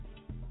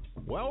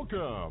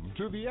Welcome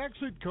to the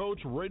Exit Coach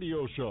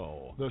Radio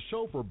Show, the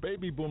show for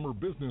baby boomer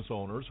business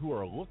owners who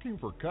are looking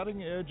for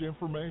cutting-edge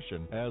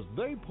information as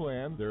they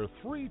plan their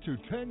 3 to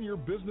 10-year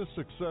business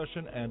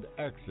succession and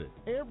exit.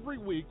 Every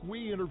week,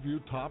 we interview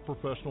top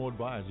professional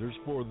advisors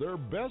for their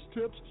best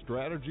tips,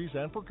 strategies,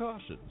 and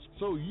precautions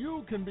so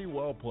you can be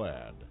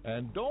well-planned.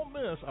 And don't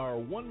miss our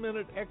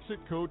 1-minute Exit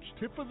Coach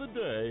tip of the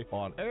day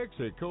on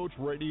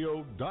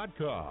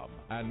ExitCoachRadio.com.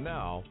 And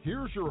now,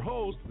 here's your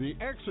host, the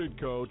Exit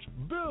Coach,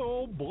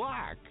 Bill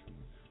Black.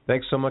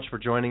 Thanks so much for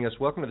joining us.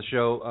 Welcome to the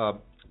show.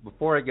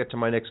 Before I get to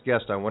my next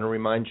guest, I want to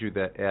remind you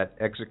that at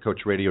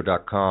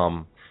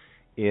ExitCoachRadio.com,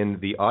 in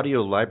the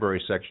audio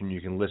library section,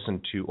 you can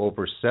listen to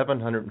over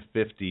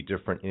 750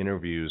 different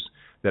interviews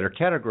that are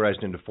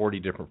categorized into 40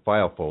 different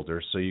file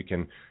folders, so you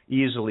can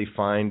easily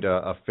find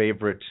a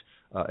favorite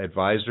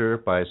advisor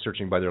by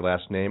searching by their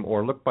last name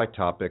or look by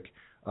topic.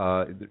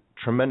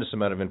 Tremendous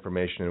amount of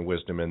information and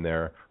wisdom in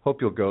there.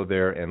 Hope you'll go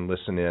there and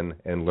listen in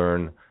and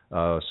learn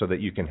so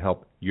that you can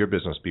help your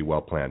business be well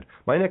planned.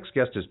 My next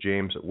guest is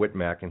James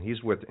Whitmack, and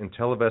he's with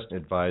Intellivest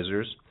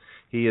Advisors.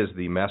 He is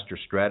the master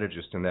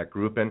strategist in that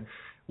group, and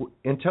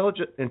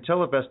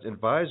Intellivest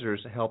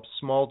Advisors help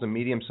small to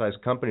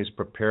medium-sized companies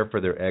prepare for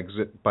their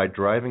exit by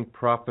driving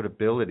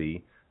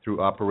profitability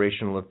through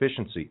operational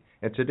efficiency.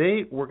 And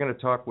today we're going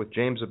to talk with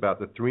James about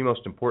the 3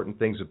 most important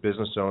things a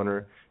business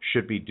owner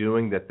should be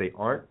doing that they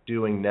aren't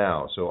doing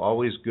now. So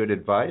always good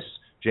advice.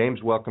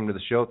 James, welcome to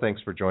the show.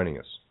 Thanks for joining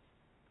us.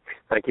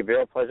 Thank you,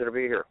 Bill. Pleasure to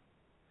be here.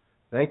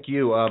 Thank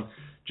you.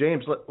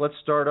 James, let's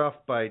start off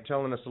by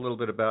telling us a little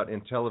bit about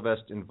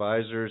Intellivest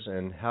Advisors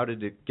and how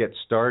did it get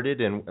started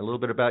and a little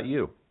bit about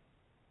you.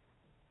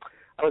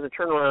 I was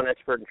a turnaround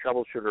expert and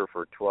troubleshooter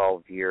for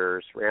 12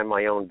 years, ran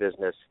my own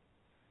business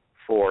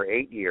for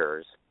 8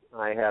 years.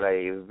 I had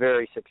a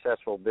very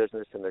successful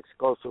business in the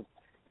explosive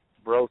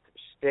growth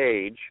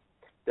stage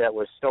that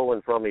was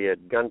stolen from me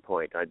at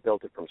gunpoint. I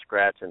built it from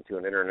scratch into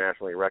an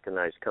internationally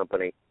recognized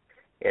company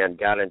and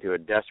got into a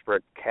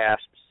desperate cash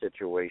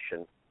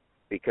situation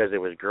because it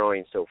was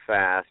growing so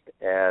fast.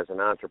 As an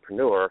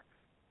entrepreneur,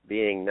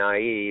 being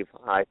naive,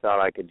 I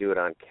thought I could do it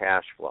on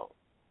cash flow.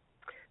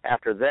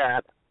 After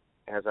that,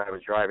 as I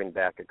was driving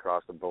back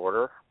across the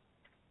border,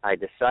 I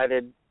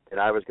decided that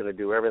I was going to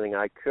do everything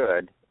I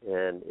could,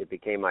 and it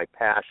became my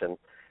passion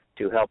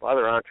to help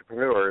other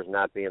entrepreneurs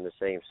not be in the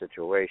same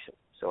situation.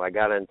 So I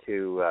got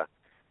into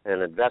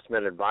an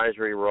investment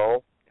advisory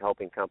role,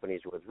 helping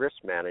companies with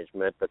risk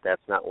management, but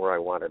that's not where I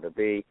wanted to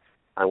be.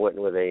 I went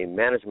with a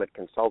management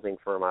consulting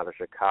firm out of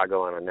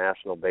Chicago on a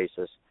national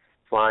basis,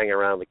 flying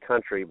around the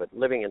country, but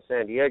living in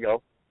San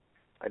Diego,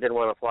 I didn't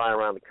want to fly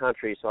around the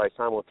country, so I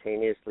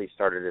simultaneously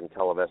started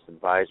Intellivest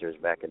Advisors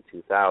back in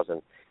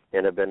 2000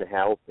 and have been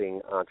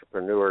helping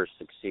entrepreneurs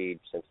succeed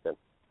since then.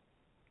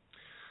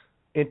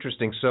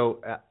 Interesting.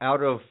 So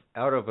out of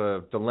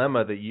a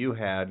dilemma that you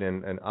had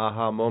and an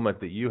aha moment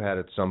that you had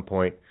at some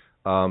point,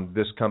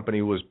 this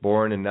company was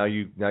born, and now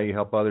you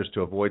help others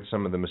to avoid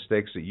some of the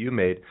mistakes that you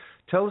made.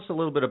 Tell us a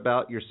little bit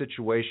about your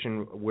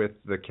situation with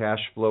the cash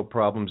flow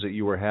problems that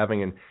you were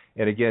having, and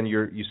again,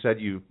 you said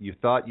you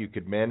thought you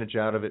could manage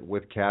out of it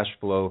with cash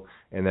flow,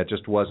 and that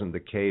just wasn't the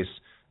case.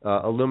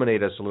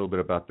 Illuminate us a little bit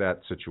about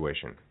that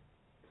situation.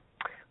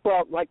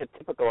 Well, like a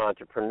typical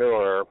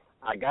entrepreneur,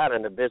 I got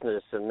into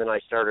business, and then I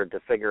started to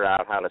figure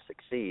out how to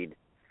succeed.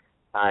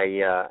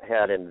 I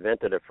had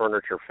invented a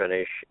furniture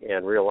finish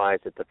and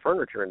realized that the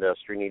furniture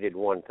industry needed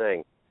one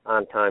thing,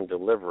 on-time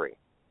delivery.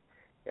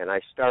 And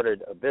I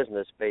started a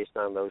business based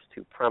on those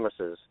 2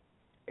 premises,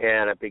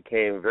 and it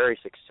became very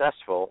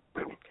successful,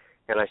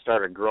 and I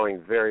started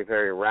growing very,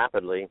 very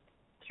rapidly.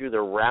 Through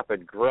the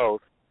rapid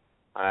growth,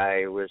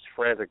 I was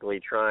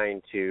frantically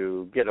trying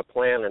to get a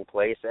plan in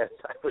place as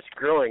I was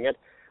growing it,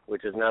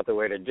 which is not the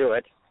way to do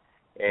it.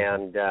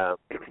 And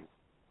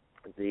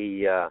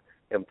the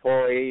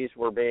employees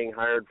were being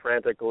hired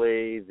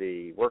frantically,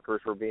 the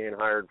workers were being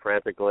hired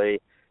frantically,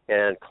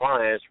 and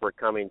clients were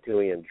coming to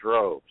me in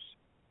droves.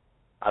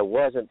 I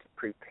wasn't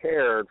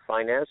prepared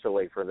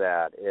financially for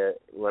that.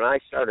 When I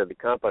started the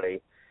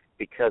company,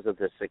 because of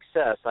the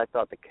success, I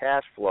thought the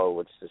cash flow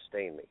would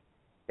sustain me,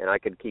 and I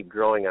could keep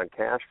growing on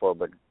cash flow,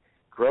 but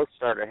growth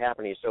started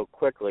happening so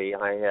quickly.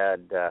 I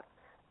had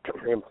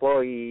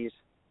employees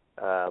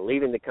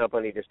leaving the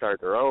company to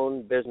start their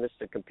own business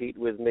to compete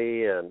with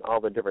me, and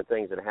all the different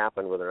things that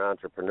happen with an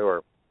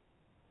entrepreneur.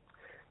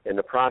 In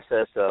the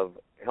process of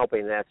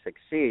helping that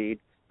succeed,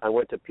 I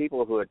went to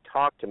people who had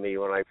talked to me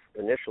when I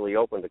initially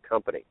opened the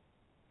company.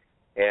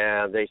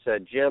 And they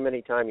said, Jim,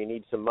 anytime you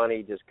need some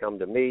money, just come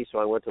to me. So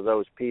I went to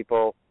those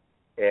people,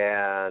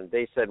 and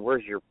they said,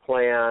 where's your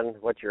plan?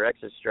 What's your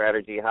exit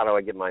strategy? How do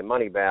I get my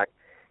money back?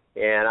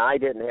 And I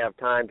didn't have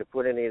time to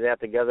put any of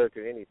that together to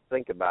even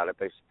think about it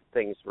because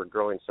things were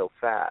growing so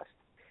fast.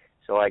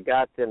 So I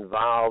got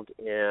involved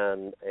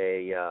in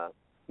a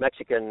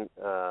Mexican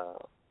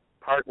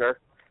partner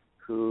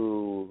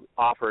who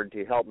offered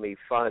to help me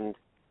fund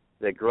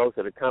the growth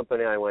of the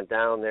company. I went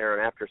down there,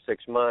 and after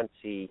 6 months,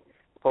 he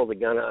pulled a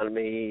gun on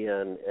me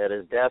and at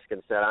his desk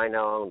and said, I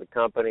now own the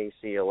company,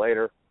 see you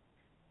later.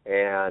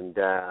 And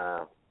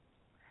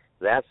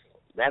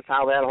that's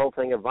how that whole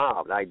thing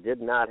evolved. I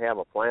did not have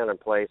a plan in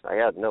place. I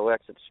had no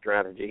exit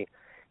strategy,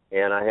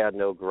 and I had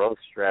no growth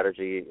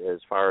strategy as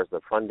far as the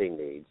funding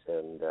needs,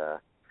 and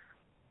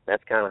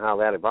that's kind of how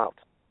that evolved.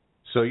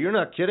 So you're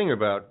not kidding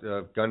about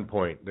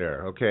Gunpoint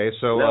there, okay?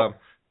 So, no.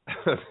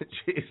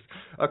 Geez.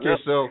 Okay, no.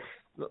 So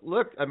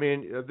look, I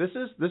mean, this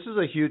is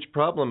a huge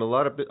problem. A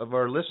lot of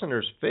our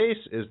listeners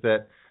face is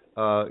that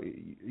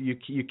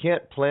you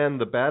can't plan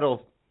the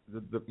battle.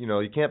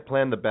 You can't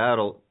plan the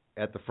battle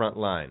at the front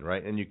line,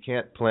 right? And you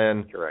can't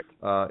plan. Correct.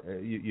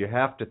 You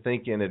have to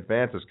think in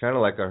advance. It's kind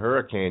of like a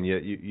hurricane.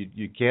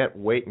 You can't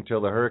wait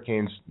until the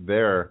hurricane's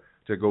there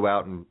to go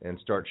out and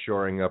start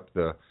shoring up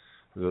the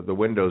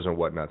windows and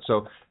whatnot.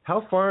 So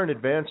how far in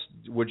advance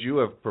would you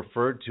have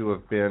preferred to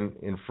have been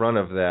in front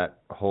of that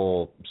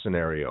whole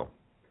scenario?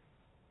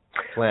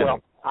 Planning.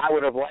 Well, I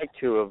would have liked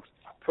to have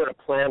put a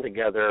plan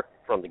together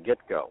from the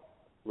get-go,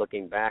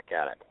 looking back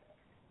at it,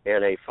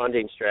 and a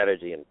funding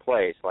strategy in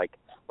place.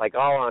 Like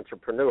all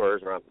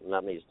entrepreneurs, or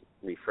let me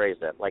rephrase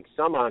that, like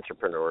some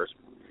entrepreneurs,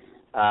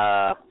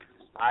 I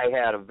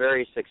had a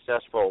very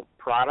successful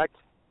product,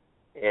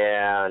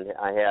 and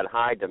I had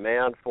high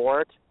demand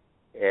for it,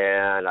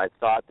 and I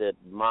thought that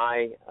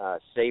my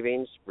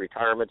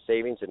retirement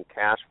savings and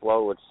cash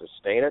flow would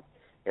sustain it,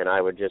 and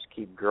I would just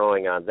keep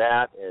growing on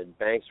that, and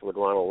banks would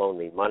want to loan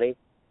me money.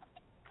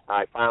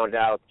 I found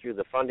out through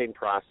the funding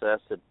process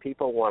that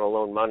people want to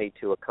loan money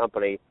to a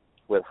company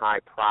with high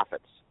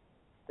profits.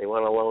 They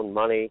want to loan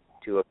money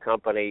to a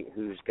company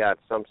who's got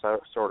some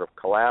sort of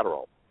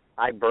collateral.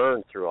 I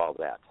burned through all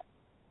that.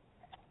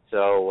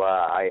 So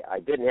I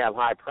didn't have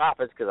high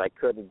profits because I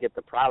couldn't get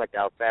the product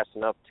out fast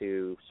enough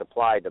to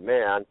supply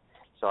demand.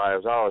 So I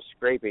was always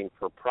scraping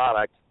for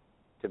product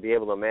to be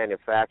able to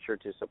manufacture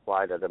to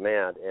supply the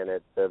demand. And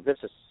it's a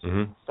vicious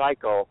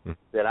cycle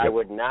that I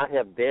would not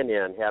have been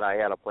in had I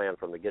had a plan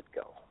from the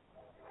get-go.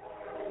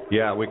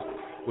 Yeah, we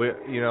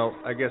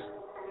I guess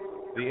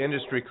the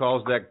industry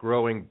calls that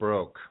growing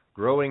broke.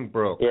 Growing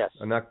broke. Yes.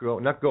 Not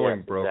going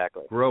yes, broke.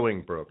 Exactly.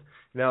 Growing broke.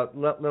 Now,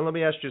 let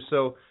me ask you,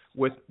 so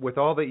with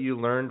all that you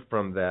learned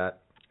from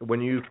that,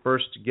 when you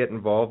first get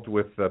involved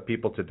with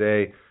people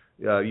today,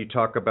 you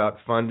talk about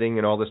funding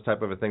and all this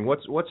type of a thing.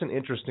 What's an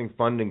interesting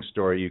funding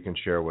story you can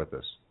share with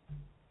us?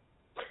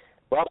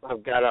 Well,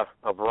 I've got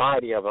a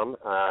variety of them.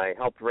 I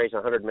helped raise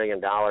 $100 million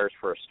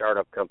for a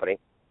startup company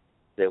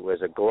that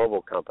was a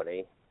global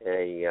company.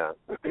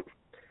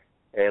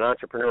 An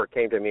entrepreneur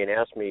came to me and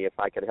asked me if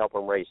I could help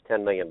him raise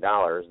 $10 million.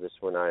 This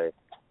when I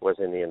was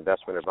in the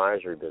investment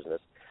advisory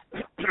business.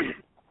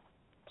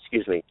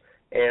 Excuse me.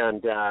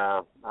 And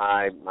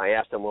I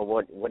asked him, well,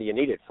 what do you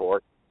need it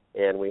for?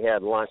 And we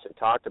had lunch and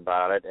talked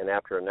about it, and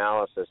after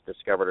analysis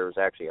discovered it was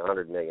actually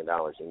 $100 million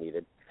he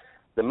needed.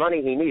 The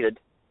money he needed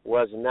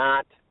was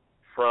not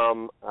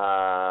from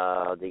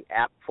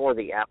for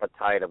the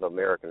appetite of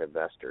American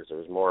investors. It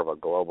was more of a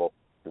global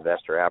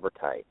investor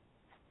appetite.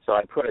 So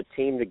I put a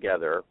team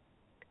together,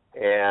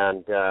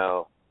 and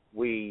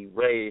we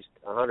raised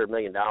 $100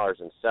 million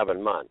in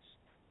 7 months.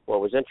 What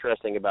was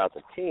interesting about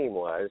the team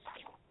was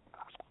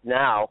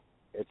now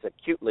it's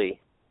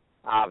acutely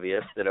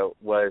obvious that it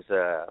was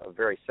a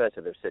very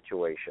sensitive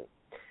situation.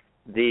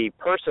 The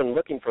person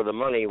looking for the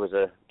money was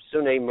a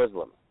Sunni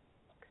Muslim,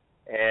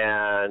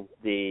 and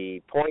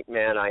the point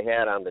man I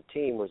had on the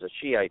team was a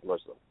Shiite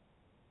Muslim.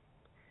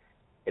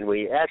 And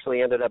we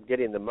actually ended up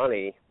getting the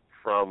money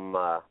from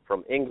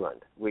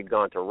England. We'd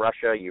gone to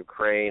Russia,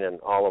 Ukraine,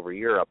 and all over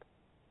Europe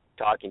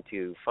talking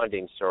to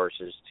funding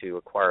sources to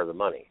acquire the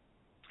money.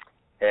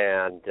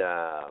 And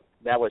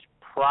that was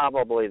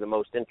probably the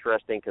most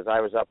interesting because I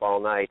was up all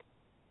night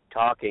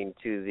talking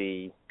to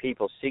the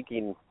people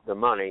seeking the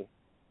money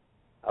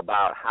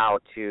about how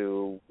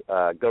to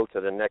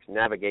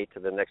navigate to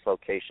the next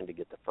location to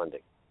get the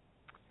funding.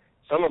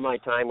 Some of my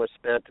time was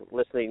spent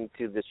listening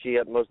to the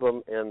Shiite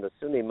Muslim and the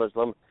Sunni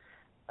Muslim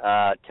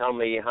tell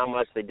me how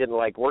much they didn't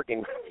like working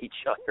with each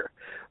other,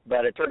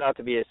 but it turned out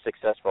to be a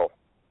successful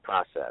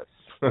process.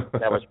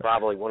 That was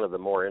probably one of the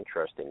more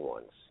interesting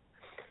ones.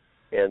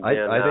 And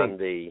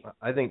then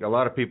I think a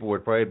lot of people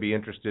would probably be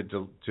interested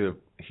to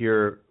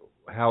hear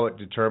how it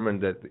determined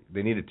that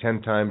they needed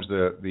 10 times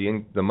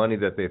the money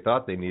that they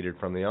thought they needed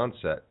from the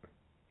onset.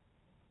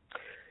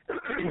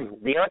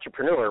 The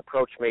entrepreneur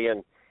approached me,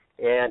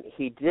 and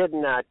he did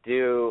not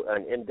do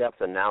an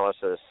in-depth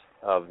analysis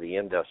of the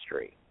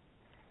industry.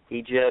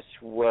 He just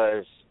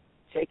was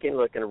taking a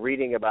look and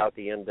reading about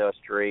the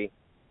industry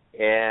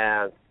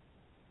and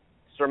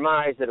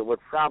surmised that it was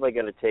probably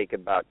going to take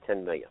about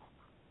 $10 million.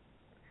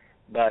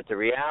 But the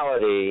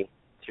reality,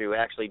 through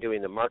actually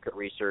doing the market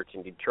research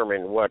and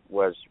determining what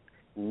was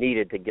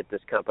needed to get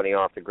this company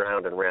off the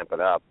ground and ramp it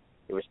up,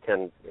 it was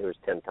 10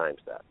 times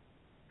that.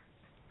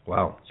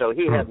 Wow. So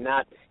he had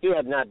not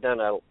done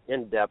an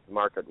in-depth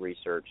market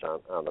research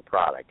on the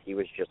product. He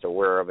was just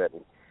aware of it,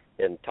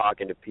 and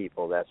talking to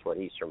people, that's what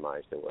he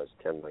surmised it was,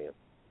 $10 million.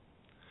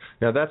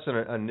 Now, that's an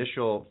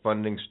initial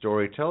funding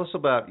story. Tell us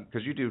about,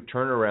 because you do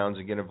turnarounds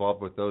and get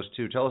involved with those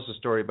too. Tell us a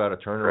story about a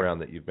turnaround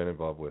that you've been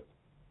involved with.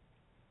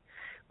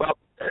 Well,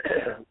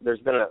 there's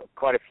been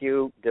quite a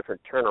few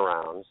different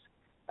turnarounds.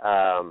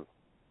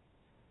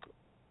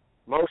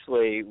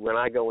 Mostly when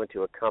I go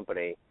into a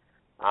company,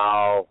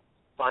 I'll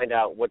find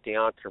out what the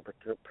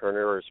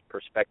entrepreneur's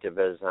perspective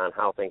is on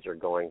how things are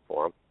going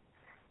for them.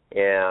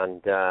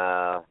 And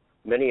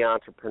many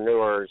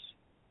entrepreneurs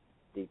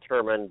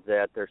determine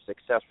that they're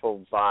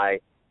successful by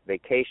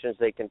vacations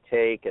they can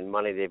take and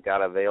money they've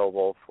got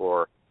available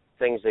for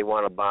things they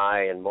want to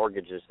buy and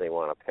mortgages they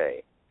want to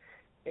pay.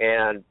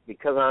 And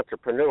because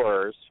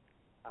entrepreneurs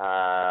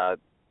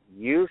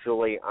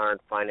usually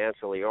aren't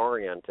financially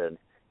oriented,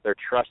 they're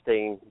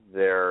trusting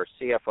their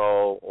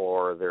CFO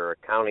or their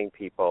accounting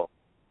people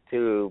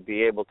to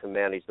be able to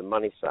manage the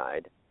money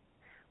side.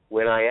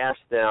 When I ask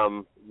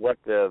them what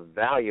the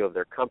value of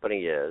their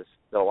company is,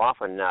 they'll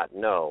often not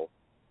know.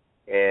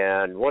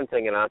 And one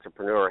thing an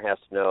entrepreneur has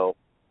to know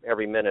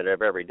every minute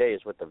of every day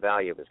is what the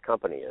value of his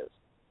company is,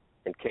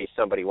 in case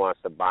somebody wants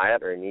to buy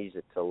it or needs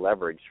it to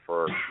leverage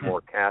for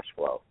more cash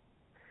flow.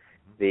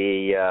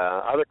 The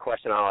other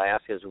question I'll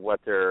ask is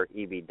what their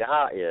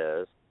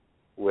EBITDA is,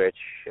 which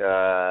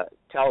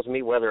tells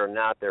me whether or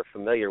not they're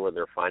familiar with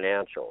their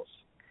financials.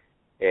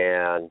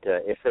 And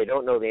if they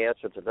don't know the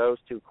answer to those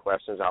two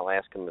questions, I'll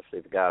ask them if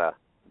they've got a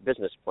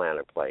business plan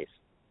in place.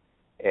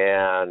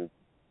 And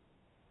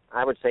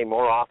I would say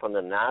more often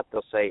than not,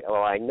 they'll say,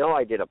 oh, I know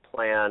I did a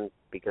plan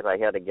because I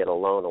had to get a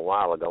loan a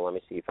while ago. Let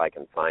me see if I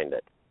can find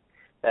it.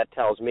 That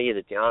tells me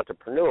that the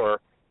entrepreneur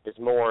is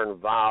more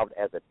involved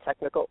as a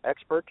technical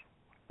expert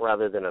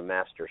rather than a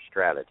master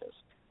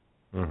strategist.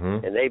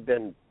 Mm-hmm. And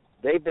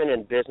they've been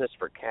in business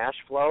for cash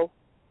flow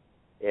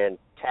and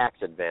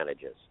tax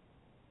advantages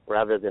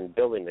rather than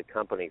building the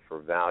company for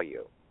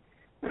value.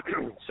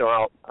 So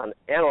I'll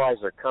analyze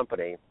their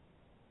company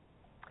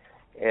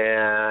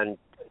and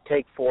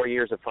take 4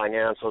 years of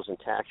financials and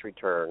tax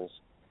returns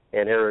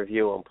and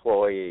interview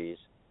employees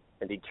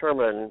and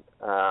determine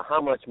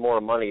how much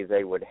more money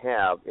they would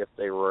have if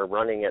they were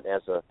running it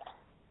as a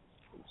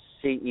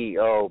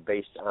CEO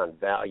based on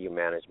value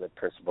management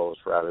principles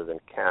rather than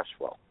cash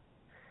flow.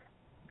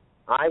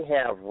 I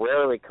have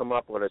rarely come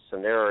up with a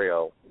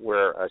scenario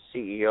where a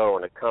CEO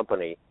in a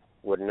company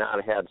would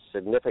not have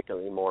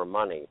significantly more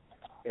money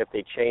if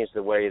they changed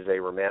the way they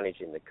were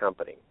managing the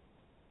company.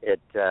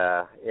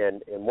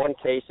 In one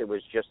case, it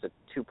was just a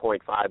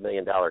 $2.5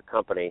 million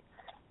company.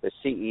 The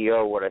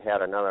CEO would have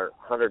had another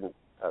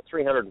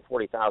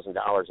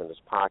 $340,000 in his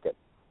pocket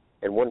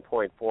and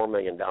 $1.4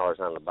 million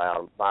on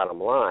the bottom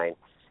line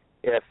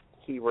if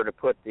he were to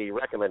put the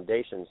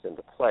recommendations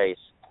into place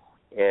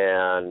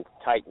and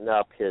tighten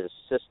up his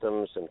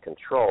systems and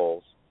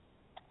controls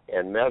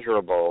and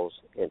measurables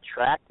and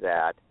track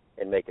that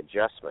and make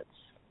adjustments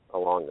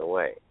along the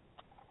way.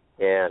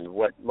 And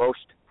what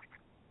most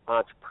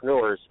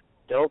entrepreneurs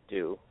don't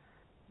do,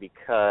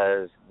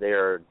 because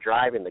they're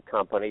driving the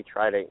company,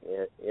 trying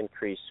to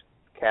increase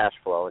cash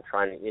flow and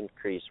trying to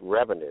increase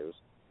revenues,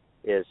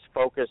 is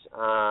focus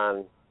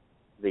on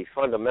the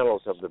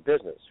fundamentals of the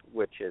business,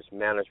 which is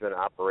management,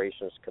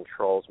 operations,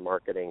 controls,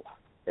 marketing,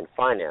 and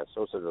finance.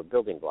 Those are the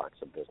building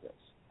blocks of business.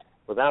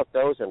 Without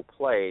those in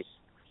place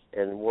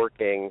and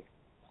working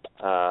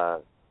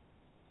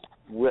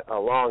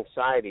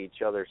alongside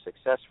each other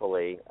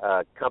successfully,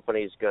 a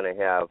company's going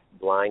to have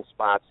blind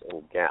spots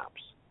and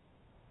gaps.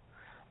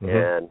 Mm-hmm.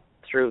 And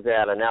through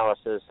that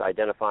analysis,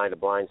 identifying the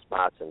blind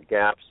spots and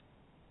gaps,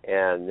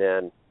 and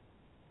then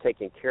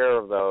taking care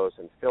of those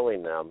and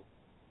filling them,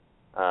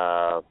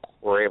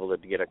 we're able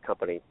to get a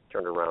company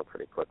turned around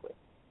pretty quickly.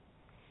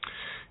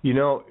 You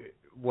know,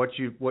 what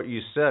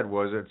you said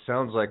was, it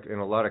sounds like in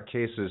a lot of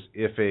cases,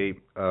 if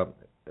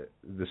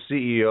the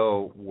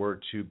CEO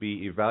were to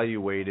be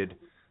evaluated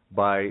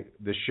by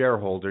the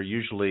shareholder,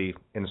 usually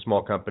in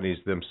small companies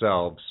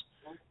themselves,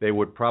 they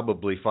would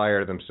probably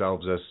fire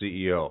themselves as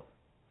CEO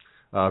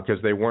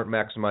because they weren't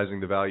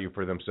maximizing the value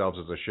for themselves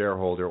as a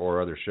shareholder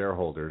or other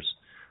shareholders.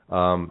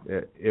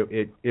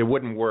 It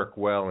wouldn't work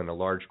well in a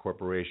large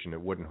corporation.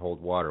 It wouldn't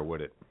hold water,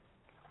 would it?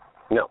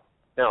 No.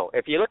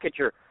 If you look at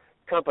your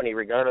company,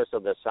 regardless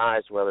of the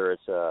size, whether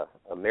it's a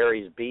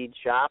Mary's bead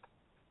shop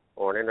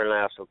or an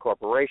international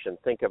corporation,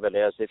 think of it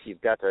as if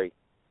you've got to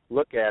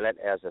look at it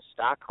as a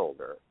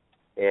stockholder.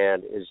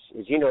 And as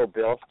you know,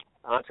 Bill,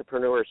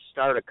 entrepreneurs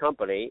start a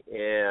company,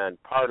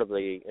 and part of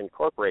the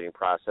incorporating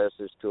process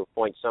is to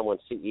appoint someone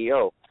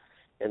CEO.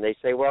 And they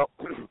say, well,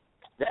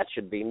 that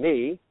should be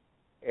me.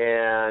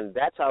 And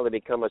that's how they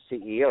become a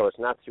CEO. It's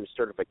not through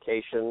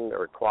certification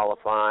or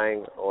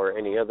qualifying or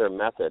any other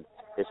method.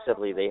 It's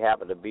simply they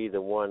happen to be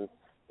the one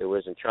that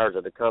was in charge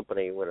of the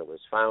company when it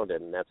was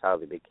founded, and that's how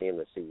they became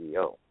the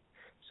CEO.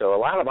 So a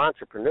lot of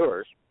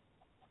entrepreneurs,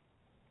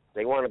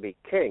 they want to be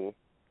king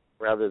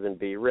rather than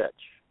be rich.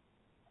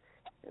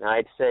 And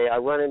I'd say I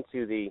run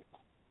into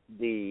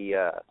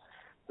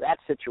that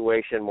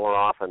situation more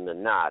often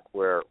than not,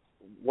 where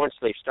once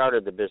they've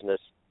started the business,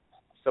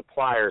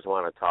 suppliers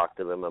want to talk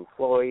to them,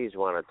 employees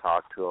want to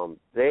talk to them.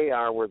 They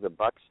are where the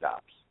buck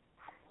stops.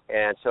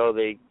 And so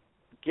they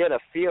get a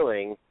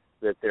feeling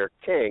that they're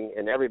king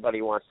and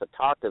everybody wants to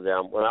talk to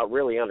them without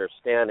really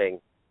understanding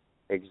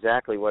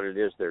exactly what it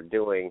is they're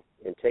doing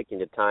and taking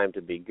the time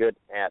to be good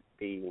at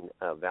being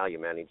a value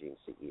managing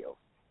CEO.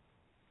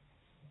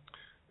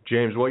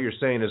 James, what you're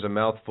saying is a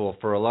mouthful.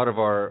 For a lot of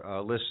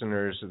our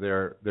listeners,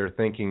 they're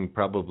thinking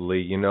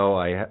probably,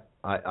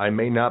 I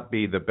may not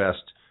be the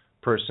best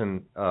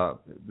person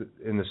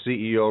in the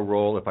CEO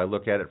role if I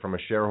look at it from a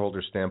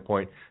shareholder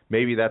standpoint.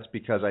 Maybe that's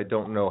because I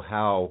don't know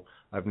how.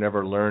 I've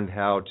never learned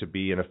how to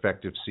be an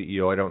effective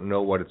CEO. I don't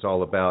know what it's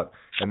all about.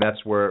 And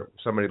that's where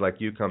somebody like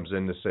you comes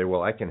in to say,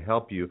 well, I can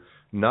help you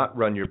not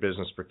run your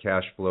business for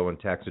cash flow and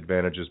tax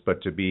advantages,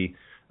 but to be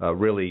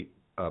really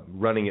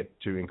running it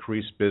to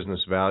increase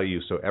business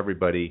value so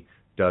everybody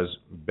does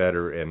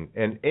better.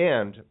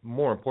 And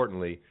more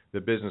importantly, the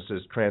business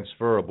is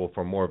transferable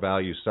for more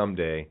value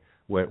someday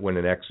when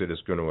an exit is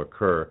going to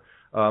occur.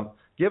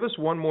 Give us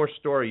one more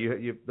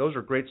story. Those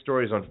are great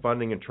stories on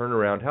funding and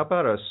turnaround. How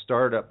about a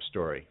startup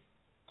story?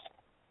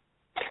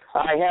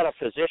 I had a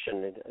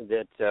physician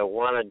that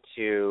wanted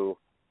to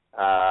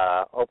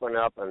open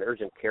up an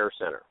urgent care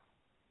center.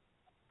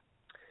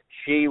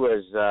 She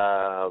was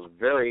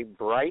very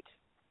bright,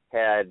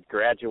 had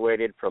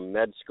graduated from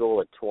med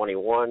school at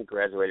 21,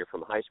 graduated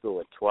from high school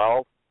at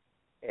 12,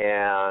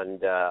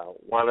 and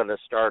wanted to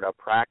start a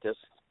practice,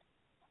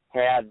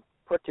 had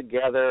put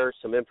together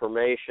some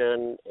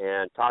information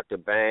and talked to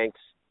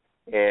banks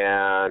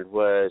and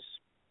was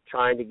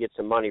trying to get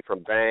some money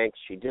from banks.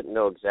 She didn't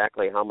know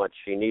exactly how much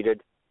she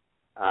needed.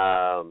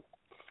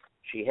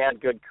 She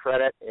had good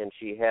credit, and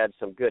she had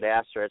some good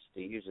assets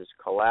to use as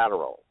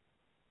collateral.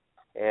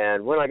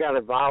 And when I got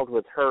involved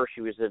with her,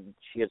 she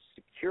had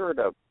secured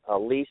a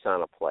lease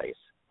on a place,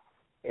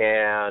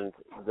 and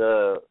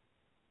the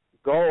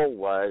goal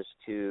was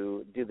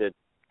to do the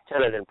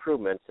tenant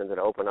improvements and then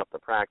open up the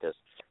practice,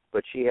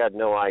 but she had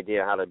no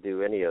idea how to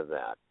do any of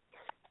that.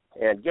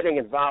 And getting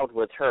involved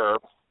with her,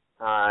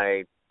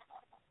 I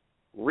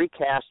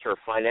recast her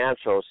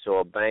financials so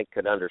a bank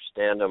could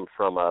understand them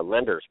from a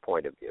lender's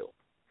point of view.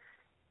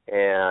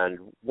 And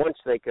once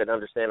they could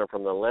understand them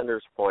from the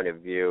lender's point of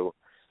view,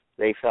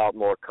 they felt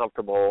more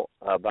comfortable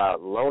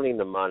about loaning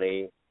the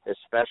money,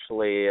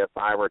 especially if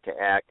I were to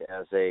act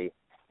as a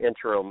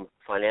interim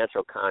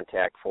financial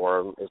contact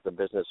for them as the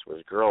business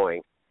was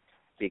growing,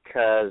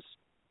 because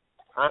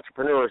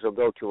entrepreneurs will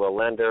go to a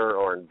lender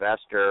or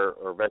investor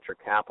or venture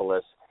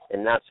capitalist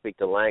and not speak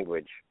the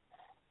language,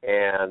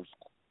 and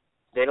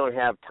they don't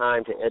have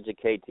time to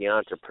educate the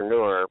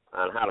entrepreneur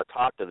on how to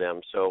talk to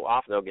them, so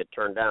often they'll get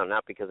turned down,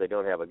 not because they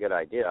don't have a good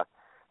idea,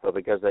 but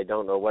because they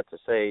don't know what to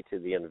say to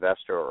the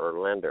investor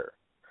or lender.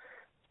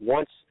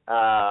 Once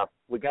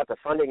we got the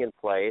funding in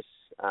place,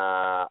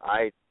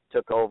 I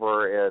took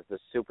over as the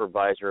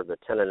supervisor of the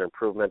tenant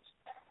improvements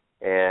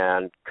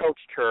and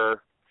coached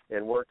her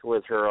and worked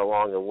with her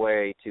along the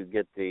way to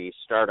get the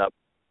startup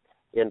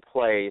in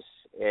place,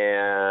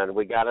 and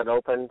we got it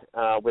opened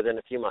within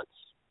a few months.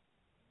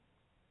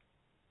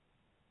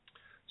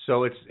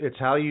 So it's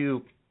how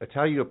you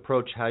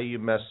approach, how you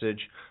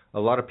message. A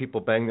lot of people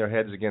bang their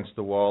heads against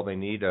the wall. They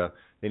need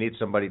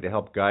somebody to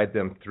help guide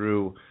them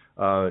through.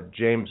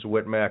 James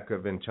Whitmack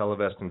of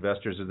Intellivest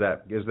Investors is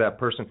that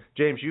person.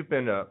 James, you've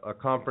been a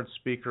conference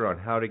speaker on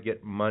how to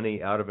get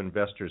money out of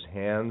investors'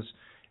 hands,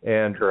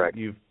 and correct.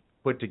 You've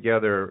put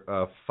together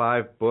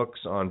 5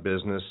 books on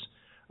business.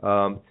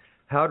 And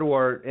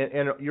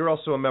you're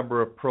also a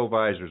member of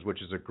Provisors,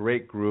 which is a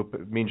great group.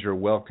 It means you're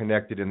well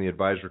connected in the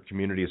advisor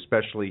community,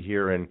 especially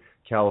here in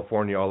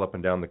California, all up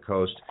and down the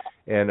coast.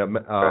 And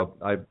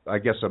I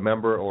guess a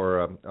member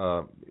or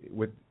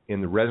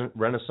in the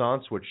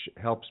Renaissance, which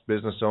helps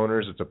business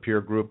owners. It's a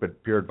peer group, a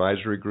peer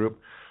advisory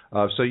group.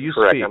 So you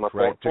correct. speak, I'm a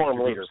right? forum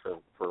leader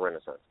for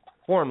Renaissance.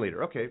 Forum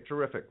leader. Okay,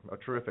 terrific.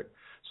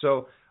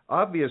 So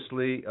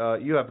obviously,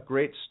 you have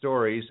great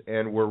stories,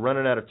 and we're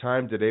running out of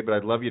time today, but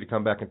I'd love you to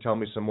come back and tell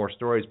me some more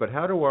stories. But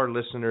how do our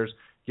listeners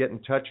get in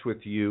touch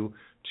with you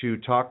to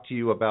talk to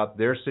you about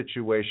their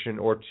situation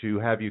or to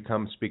have you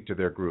come speak to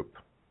their group?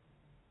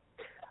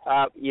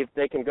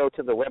 They can go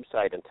to the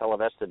website,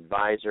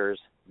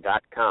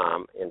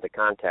 IntellivestAdvisors.com, in the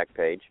contact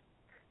page,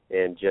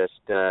 and just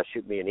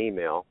shoot me an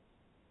email.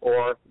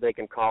 Or they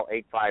can call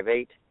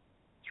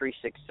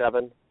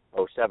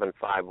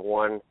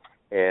 858-367-0751,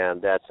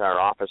 and that's our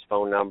office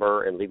phone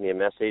number, and leave me a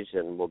message,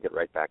 and we'll get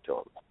right back to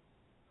them.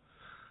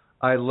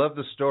 I love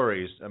the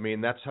stories. I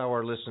mean, that's how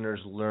our listeners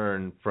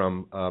learn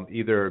from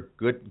either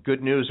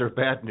good news or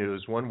bad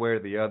news, one way or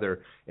the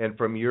other. And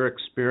from your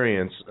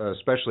experience,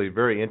 especially a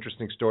very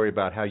interesting story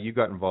about how you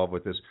got involved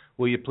with this.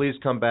 Will you please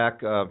come back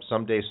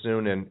someday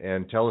soon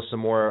and tell us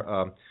some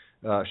more,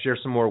 share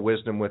some more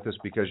wisdom with us,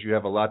 because you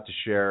have a lot to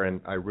share,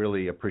 and I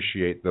really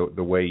appreciate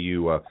the way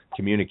you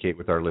communicate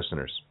with our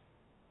listeners.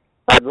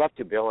 I'd love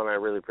to, Bill, and I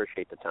really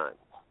appreciate the time.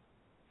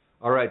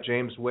 All right,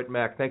 James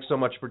Whitmack, thanks so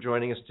much for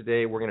joining us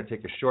today. We're going to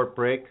take a short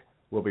break.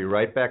 We'll be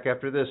right back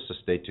after this, so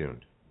stay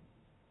tuned.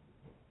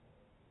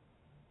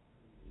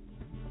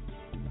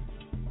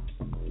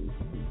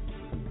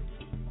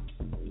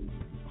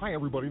 Hi,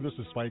 everybody. This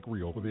is Spike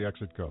Reel with the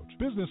Exit Coach.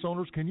 Business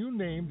owners, can you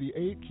name the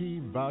 8 key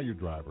value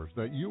drivers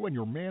that you and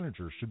your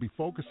managers should be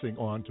focusing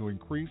on to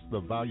increase the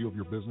value of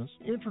your business?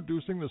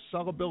 Introducing the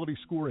Sellability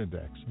Score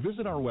Index.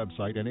 Visit our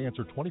website and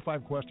answer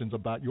 25 questions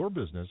about your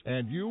business,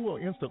 and you will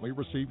instantly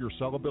receive your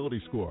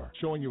sellability score,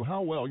 showing you how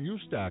well you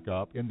stack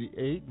up in the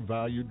 8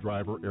 value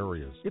driver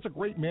areas. It's a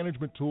great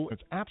management tool.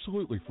 It's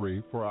absolutely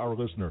free for our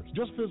listeners.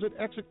 Just visit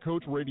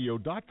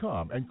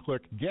exitcoachradio.com and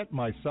click Get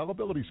My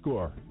Sellability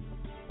Score.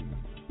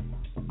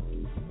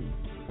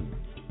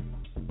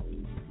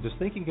 Does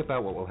thinking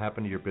about what will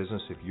happen to your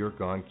business if you're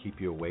gone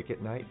keep you awake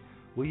at night?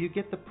 Will you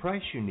get the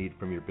price you need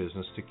from your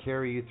business to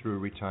carry you through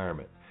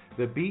retirement?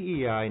 The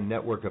BEI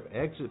network of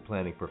exit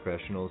planning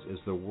professionals is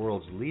the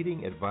world's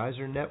leading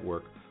advisor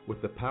network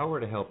with the power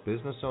to help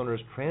business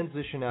owners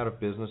transition out of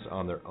business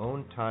on their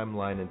own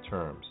timeline and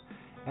terms.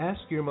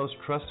 Ask your most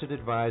trusted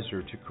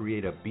advisor to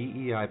create a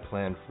BEI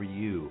plan for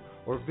you,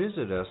 or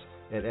visit us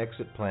at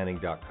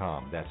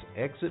exitplanning.com. That's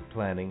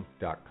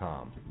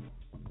exitplanning.com.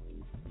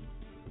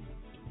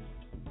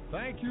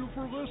 Thank you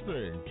for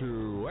listening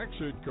to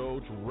Exit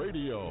Coach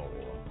Radio.